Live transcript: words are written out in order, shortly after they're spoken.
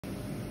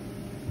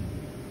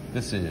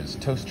This is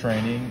toast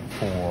training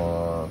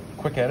for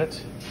quick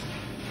edit,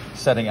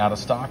 setting out of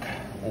stock,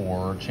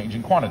 or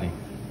changing quantity.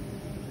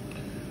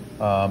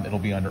 It'll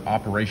be under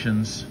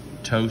operations,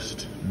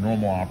 toast,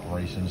 normal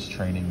operations,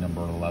 training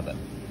number 11.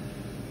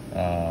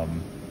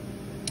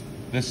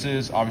 This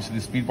is obviously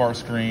the speed bar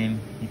screen.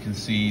 You can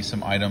see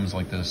some items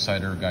like the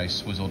cider guy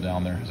swizzle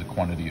down there has a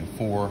quantity of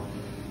 4.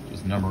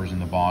 There's numbers in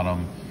the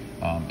bottom.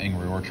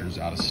 Angry Orchard is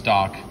out of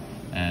stock,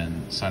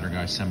 and cider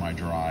guy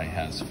semi-dry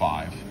has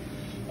 5.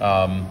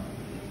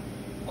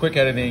 Quick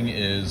editing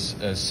is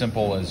as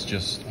simple as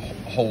just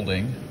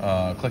holding,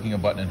 clicking a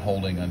button and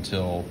holding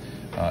until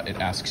it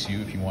asks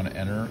you if you want to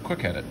enter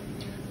quick edit.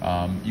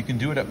 You can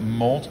do it at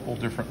multiple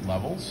different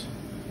levels.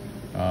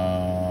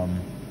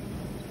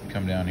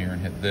 Come down here and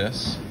hit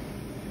this.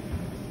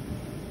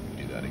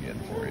 Do that again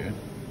for you.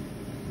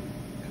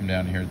 Come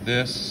down here,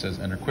 this says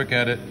enter quick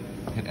edit,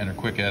 hit enter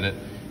quick edit,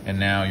 and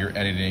now you're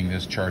editing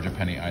this charge a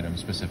penny item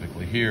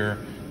specifically here,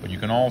 but you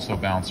can also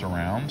bounce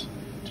around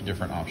to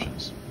different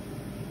options.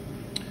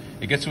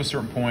 It gets to a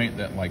certain point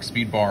that, like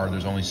speed bar,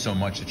 there's only so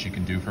much that you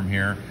can do from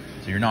here.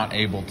 So you're not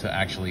able to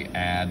actually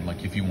add,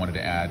 like if you wanted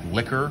to add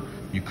liquor,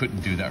 you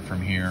couldn't do that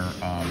from here.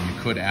 You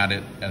could add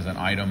it as an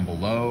item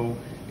below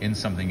in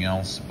something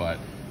else, but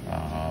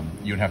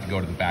you would have to go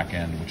to the back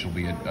end, which will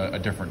be a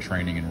different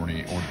training in order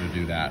to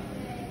do that.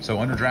 So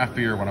under draft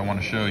beer, what I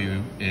want to show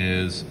you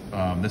is,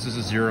 this is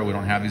a 0, we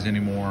don't have these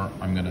anymore.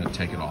 I'm gonna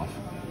take it off.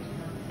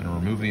 I'm gonna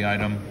remove the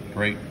item,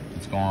 great,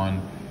 it's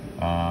gone.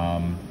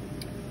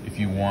 If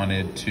you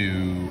wanted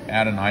to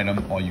add an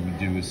item, all you would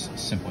do is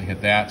simply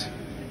hit that.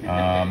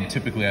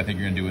 Typically, I think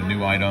you're gonna do a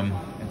new item.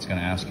 It's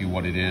gonna ask you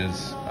what it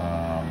is.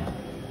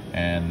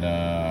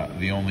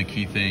 The only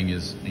key thing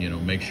is,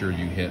 make sure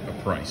you hit a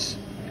price.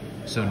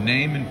 So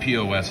name and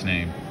POS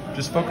name.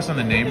 Just focus on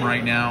the name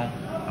right now.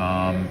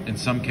 In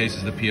some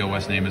cases, the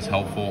POS name is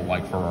helpful,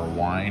 like for our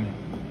wine.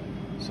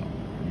 So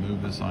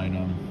remove this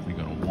item, we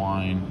go to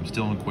wine. I'm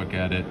still in quick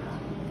edit.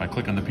 If I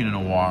click on the Pinot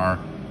Noir,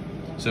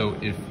 so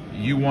if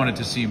you wanted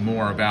to see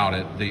more about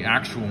it, the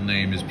actual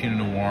name is Pinot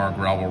Noir,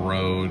 Gravel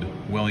Road,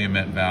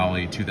 Willamette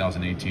Valley,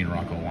 2018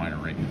 Rocco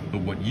Winery.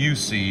 But what you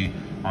see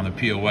on the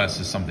POS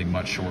is something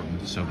much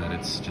shortened so that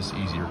it's just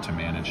easier to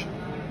manage.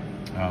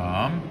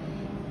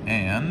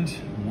 And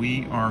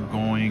we are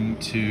going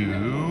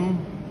to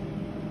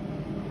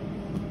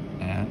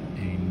add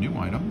a new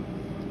item.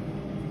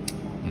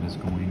 It is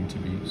going to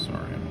be,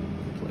 sorry, I'm all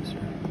over the place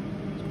here.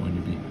 It's going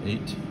to be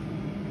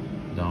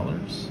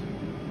 $8.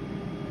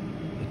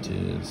 It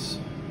is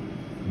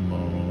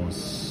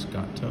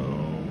Moscato,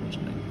 which I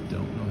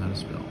don't know how to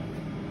spell,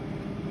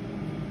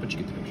 but you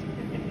get the picture.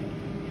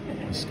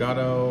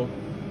 Moscato,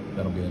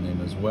 that'll be the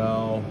name as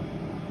well.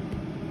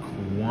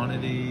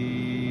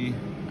 Quantity,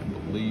 I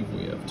believe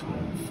we have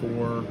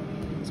 24.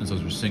 Since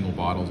those are single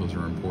bottles, those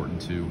are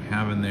important to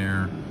have in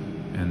there.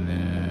 And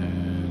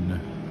then,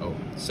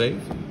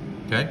 save,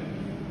 okay?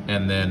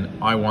 And then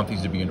I want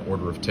these to be in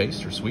order of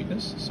taste or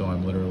sweetness, so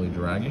I'm literally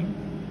dragging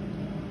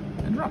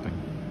and dropping.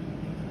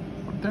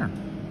 There.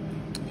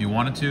 If you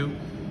wanted to, you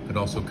could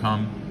also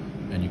come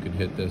and you could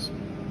hit this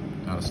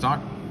out of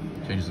stock,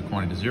 changes the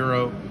quantity to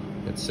 0,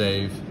 hit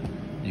save.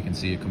 You can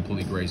see it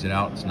completely grays it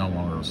out. It's no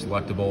longer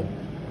selectable,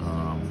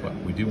 but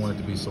we do want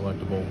it to be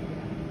selectable.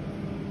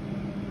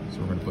 So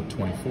we're gonna put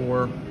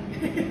 24.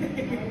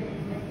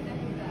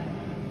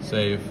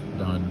 Save,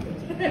 done.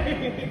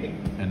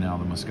 And now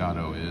the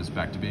Moscato is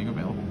back to being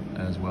available,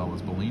 as well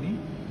as Bellini.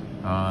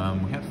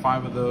 We had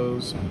 5 of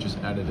those. We just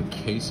added a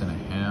case and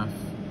a half.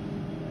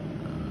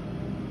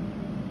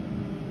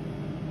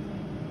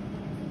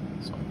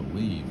 So I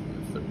believe we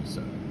have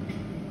 37.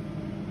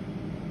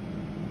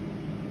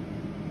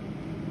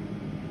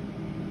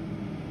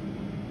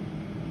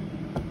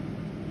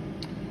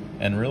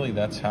 And really,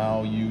 that's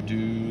how you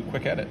do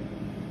quick edit.